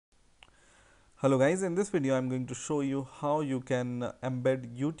Hello guys, in this video I'm going to show you how you can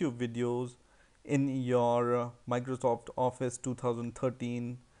embed YouTube videos in your Microsoft Office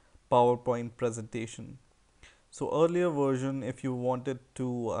 2013 PowerPoint presentation. So earlier version, if you wanted to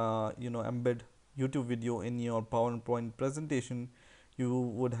embed YouTube video in your PowerPoint presentation, you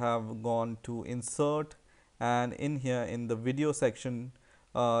would have gone to insert, and in here in the video section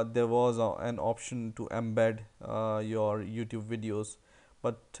there was an option to embed your YouTube videos,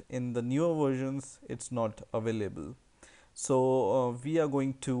 but in the newer versions it's not available. So we are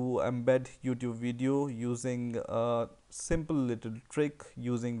going to embed YouTube video using a simple little trick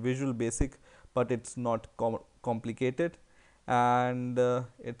using Visual Basic, but it's not complicated, and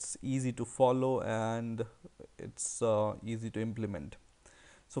it's easy to follow, and it's easy to implement.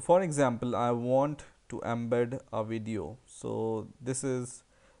 So for example, I want to embed a video. So this is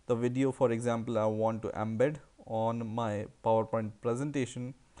the video, for example, I want to embed on my PowerPoint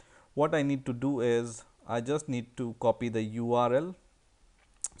presentation. What I need to do is I just need to copy the URL.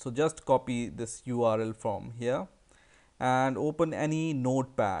 So just copy this URL from here and open any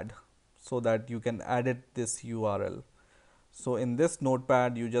notepad so that you can edit this URL. So in this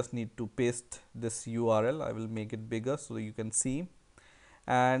notepad you just need to paste this URL. I will make it bigger so you can see,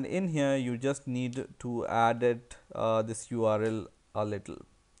 and in here you just need to add it this URL a little.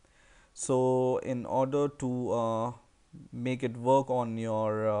 So in order to make it work on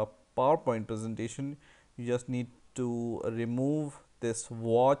your PowerPoint presentation, you just need to remove this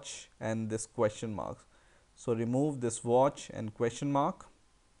watch and this question mark. So remove this watch and question mark,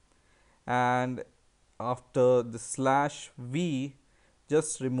 and after the /v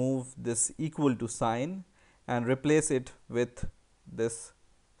just remove this equal to sign and replace it with this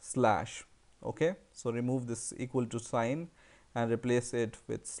slash. Okay, so remove this equal to sign and replace it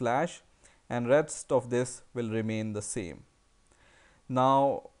with slash, and rest of this will remain the same.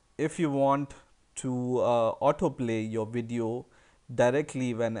 Now if you want to autoplay your video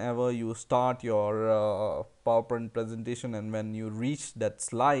directly whenever you start your PowerPoint presentation, and when you reach that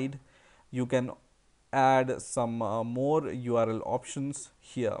slide, you can add some more URL options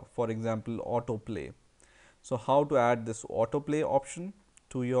here. For example, autoplay. So how to add this autoplay option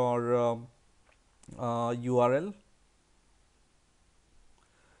to your URL?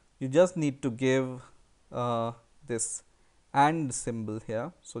 You just need to give this and symbol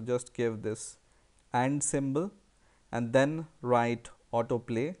here. So just give this and symbol and then write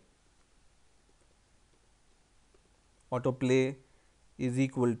autoplay. Autoplay is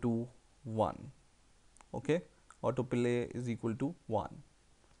equal to 1. Okay, autoplay is equal to 1,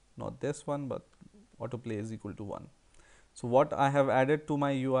 not this one, but autoplay is equal to 1. So what I have added to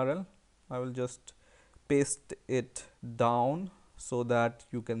my URL, I will just paste it down so that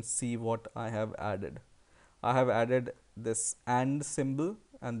you can see what I have added. I have added this and symbol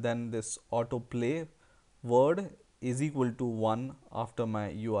and then this autoplay word is equal to 1 after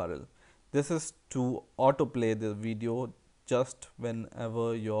my URL. This is to autoplay the video just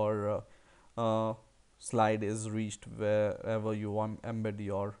whenever your slide is reached, wherever you want embed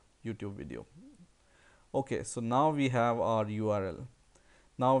your YouTube video. Okay, so now we have our URL.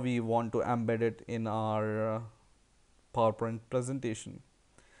 Now we want to embed it in our PowerPoint presentation,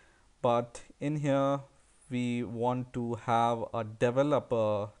 but in here we want to have a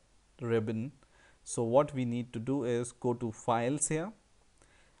developer ribbon. So what we need to do is go to files here,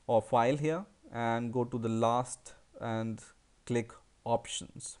 or file here, and go to the last and click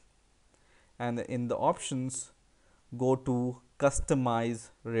options, and in the options go to customize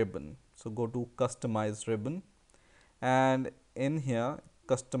ribbon. So go to customize ribbon, and in here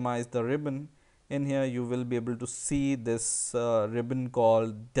customize the ribbon. In here you will be able to see this ribbon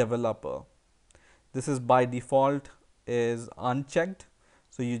called developer. This is by default is unchecked,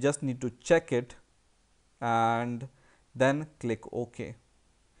 so you just need to check it and then click OK.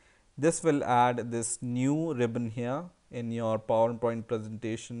 This will add this new ribbon here in your PowerPoint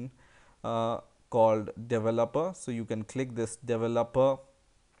presentation called developer. So you can click this developer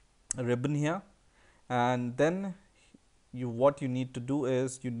ribbon here, and then what you need to do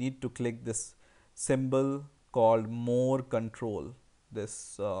is you need to click this symbol called more control,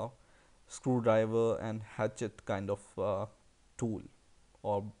 this screwdriver and hatchet kind of tool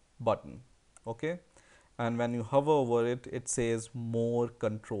or button. Okay, and when you hover over it, it says more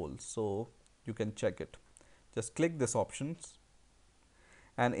control, so you can check it. Just click this options,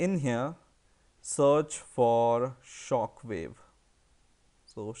 and in here search for shockwave.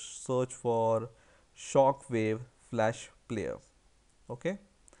 So search for shockwave flash player. Okay,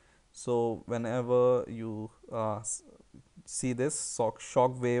 so whenever you see this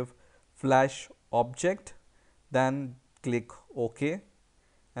shockwave flash object, then click OK,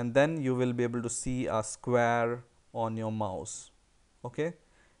 and then you will be able to see a square on your mouse. Okay,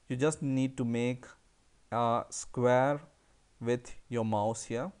 you just need to make a square with your mouse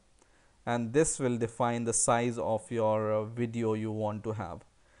here, and this will define the size of your video you want to have.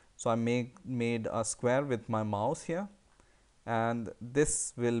 So I made a square with my mouse here, and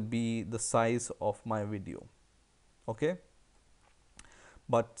this will be the size of my video. Okay,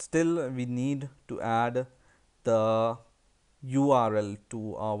 but still we need to add the URL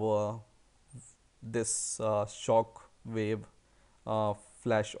to our this shock wave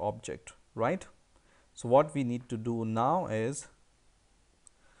flash object, right? So what we need to do now is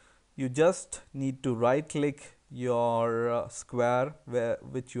you just need to right click your square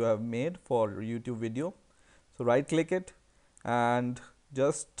which you have made for YouTube video. So right click it and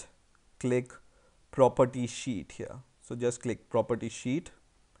just click property sheet here. So just click property sheet,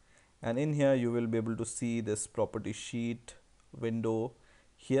 and in here you will be able to see this property sheet window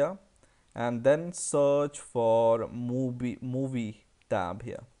here, and then search for movie tab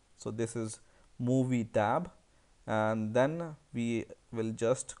here. So this is movie tab, and then we will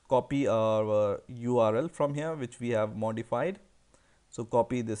just copy our URL from here which we have modified. So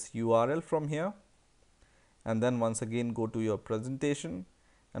copy this URL from here, and then once again go to your presentation,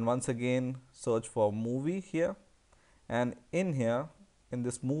 and once again search for movie here, and in here in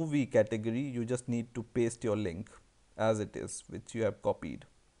this movie category you just need to paste your link as it is which you have copied,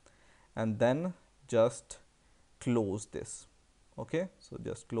 and then just close this. Okay, so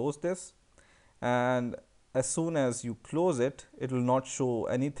just close this, and as soon as you close it, it will not show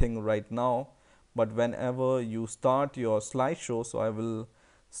anything right now, but whenever you start your slideshow, so I will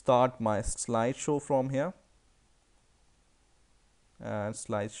start my slideshow from here, and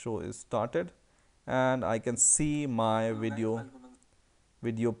slideshow is started, and I can see my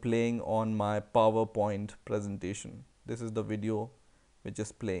video playing on my PowerPoint presentation. This is the video which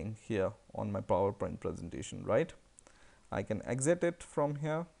is playing here on my PowerPoint presentation, right? I can exit it from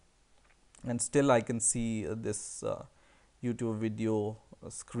here, and still I can see this YouTube video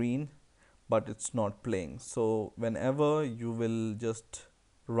screen, but it's not playing. So whenever you will just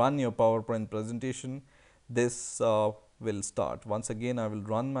run your PowerPoint presentation, this will start. Once again I will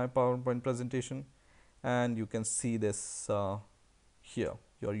run my PowerPoint presentation, and you can see this here,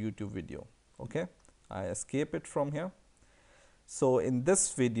 your YouTube video. Okay, I escape it from here. So in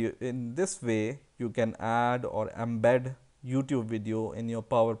this way you can add or embed YouTube video in your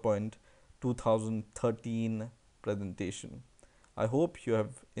PowerPoint 2013 presentation. I hope you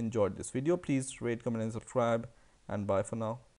have enjoyed this video. Please rate, comment and subscribe, and bye for now.